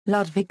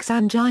Ludwig's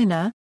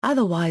angina,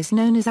 otherwise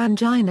known as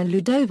angina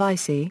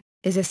ludovici,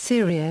 is a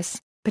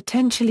serious,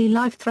 potentially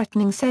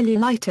life-threatening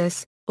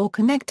cellulitis, or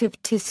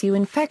connective tissue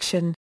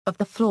infection, of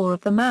the floor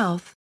of the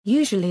mouth,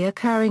 usually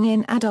occurring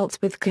in adults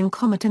with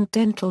concomitant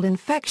dental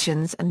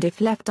infections and if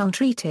left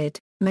untreated,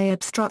 may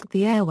obstruct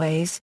the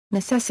airways,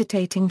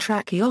 necessitating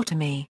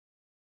tracheotomy.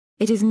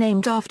 It is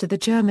named after the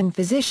German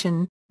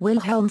physician,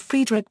 Wilhelm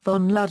Friedrich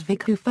von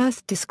Ludwig, who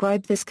first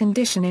described this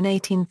condition in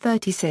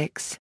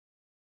 1836.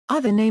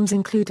 Other names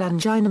include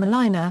angina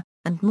maligna,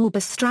 and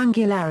Morbus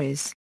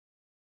Strangularis.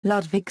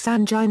 Ludwig's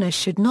angina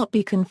should not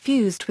be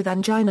confused with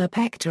angina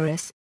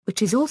pectoris,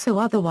 which is also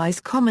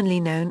otherwise commonly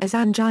known as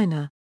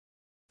angina.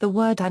 The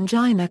word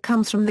angina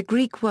comes from the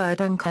Greek word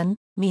ankhon,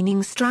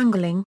 meaning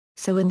strangling,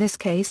 so in this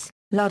case,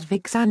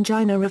 Ludwig's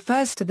angina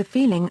refers to the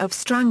feeling of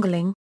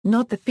strangling,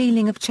 not the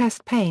feeling of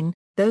chest pain,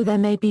 though there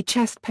may be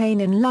chest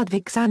pain in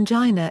Ludwig's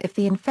angina if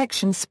the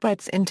infection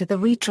spreads into the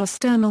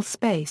retrosternal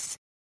space.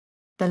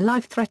 The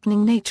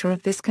life-threatening nature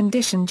of this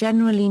condition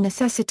generally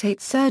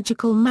necessitates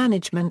surgical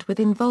management with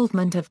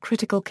involvement of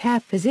critical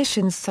care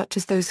physicians such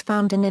as those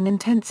found in an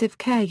intensive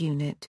care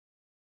unit.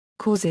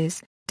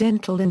 Causes: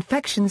 dental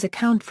infections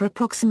account for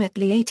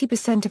approximately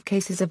 80% of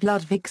cases of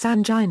Ludwig's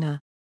angina.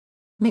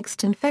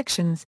 Mixed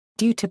infections,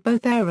 due to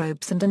both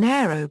aerobes and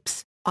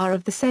anaerobes, are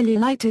of the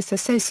cellulitis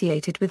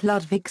associated with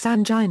Ludwig's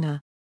angina.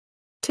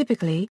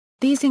 Typically,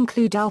 these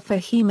include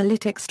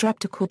alpha-hemolytic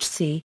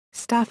streptococcus,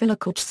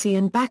 staphylococcus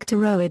and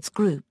bacteroides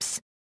groups.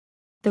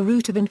 The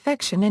route of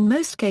infection in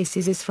most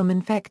cases is from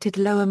infected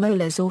lower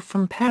molars or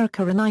from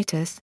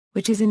pericoronitis,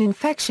 which is an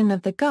infection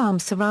of the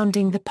gums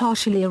surrounding the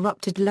partially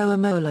erupted lower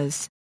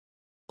molars.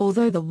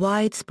 Although the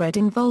widespread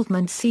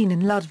involvement seen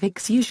in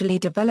Ludwig's usually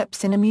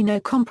develops in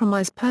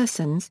immunocompromised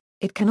persons,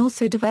 it can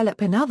also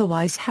develop in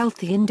otherwise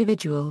healthy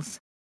individuals.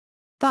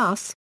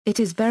 Thus, it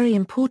is very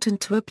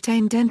important to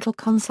obtain dental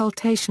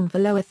consultation for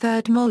lower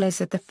third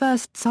molars at the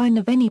first sign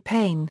of any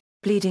pain,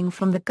 bleeding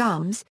from the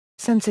gums,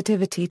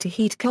 sensitivity to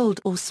heat, cold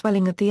or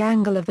swelling at the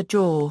angle of the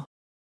jaw.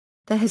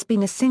 There has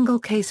been a single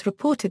case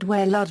reported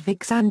where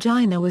Ludwig's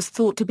angina was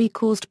thought to be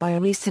caused by a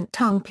recent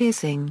tongue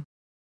piercing.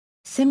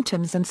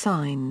 Symptoms and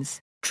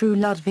signs: true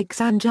Ludwig's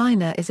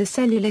angina is a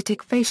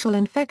cellulitic facial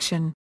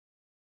infection.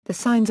 The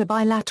signs are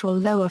bilateral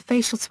lower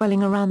facial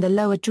swelling around the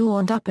lower jaw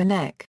and upper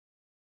neck.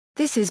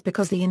 This is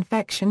because the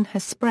infection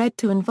has spread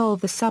to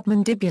involve the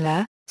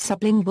submandibular,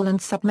 sublingual and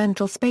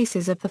submental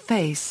spaces of the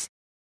face.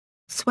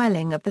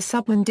 Swelling of the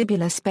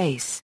submandibular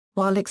space,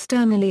 while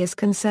externally is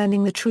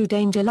concerning, the true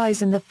danger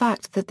lies in the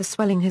fact that the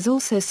swelling has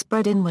also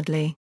spread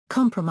inwardly,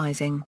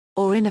 compromising,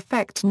 or in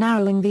effect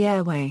narrowing the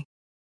airway.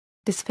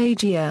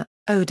 Dysphagia,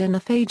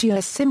 odonophagia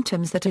are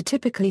symptoms that are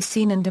typically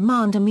seen and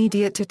demand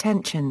immediate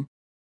attention.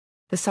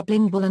 The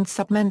sublingual and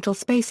submental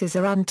spaces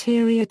are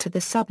anterior to the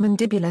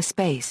submandibular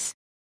space.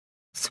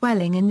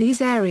 Swelling in these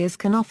areas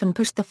can often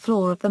push the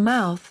floor of the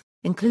mouth,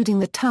 including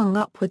the tongue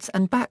upwards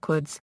and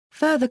backwards,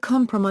 further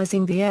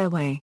compromising the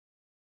airway.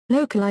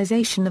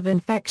 Localization of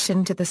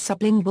infection to the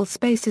sublingual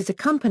space is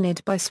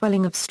accompanied by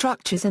swelling of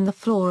structures in the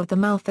floor of the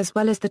mouth as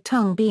well as the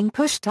tongue being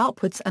pushed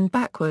upwards and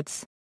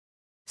backwards.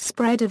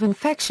 Spread of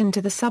infection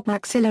to the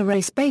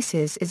submaxillary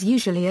spaces is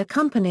usually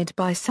accompanied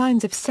by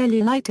signs of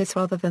cellulitis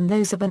rather than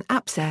those of an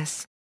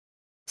abscess.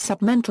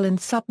 Submental and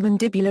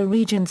submandibular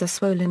regions are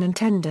swollen and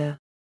tender.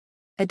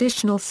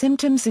 Additional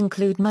symptoms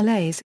include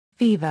malaise,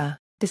 fever,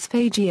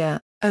 dysphagia,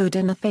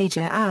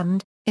 odonophagia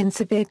and, in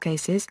severe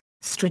cases,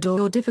 stridor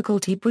or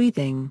difficulty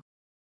breathing.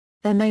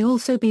 There may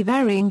also be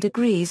varying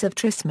degrees of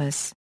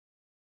trismus.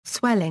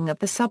 Swelling of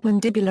the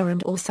submandibular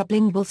and or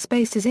sublingual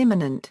space is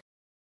imminent.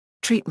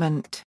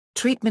 Treatment: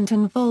 treatment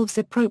involves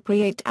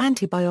appropriate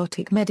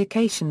antibiotic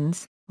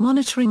medications,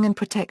 monitoring and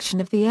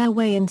protection of the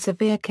airway in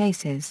severe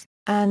cases,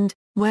 and,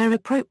 where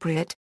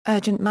appropriate,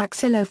 urgent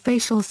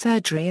maxillofacial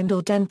surgery and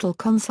or dental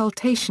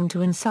consultation to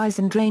incise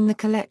and drain the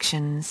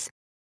collections.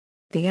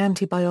 The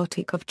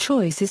antibiotic of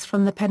choice is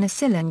from the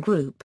penicillin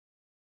group.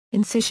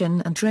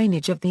 Incision and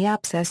drainage of the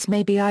abscess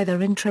may be either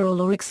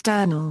intraoral or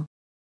external.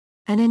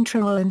 An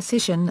intraoral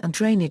incision and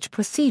drainage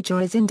procedure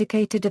is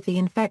indicated if the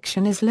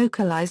infection is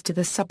localized to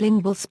the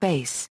sublingual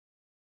space.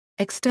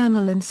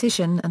 External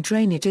incision and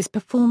drainage is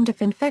performed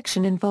if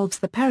infection involves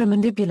the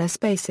perimandibular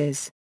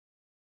spaces.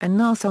 A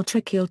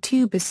nasotracheal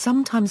tube is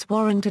sometimes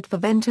warranted for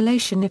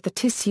ventilation if the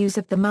tissues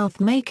of the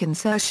mouth make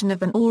insertion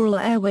of an oral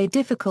airway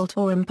difficult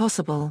or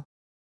impossible.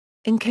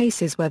 In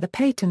cases where the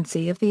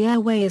patency of the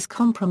airway is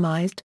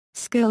compromised,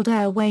 skilled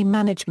airway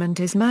management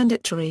is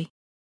mandatory.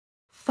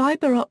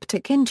 Fiber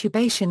optic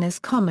intubation is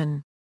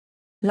common.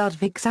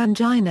 Ludwig's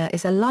angina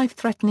is a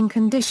life-threatening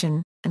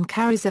condition, and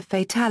carries a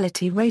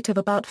fatality rate of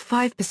about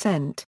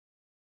 5%.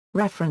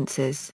 References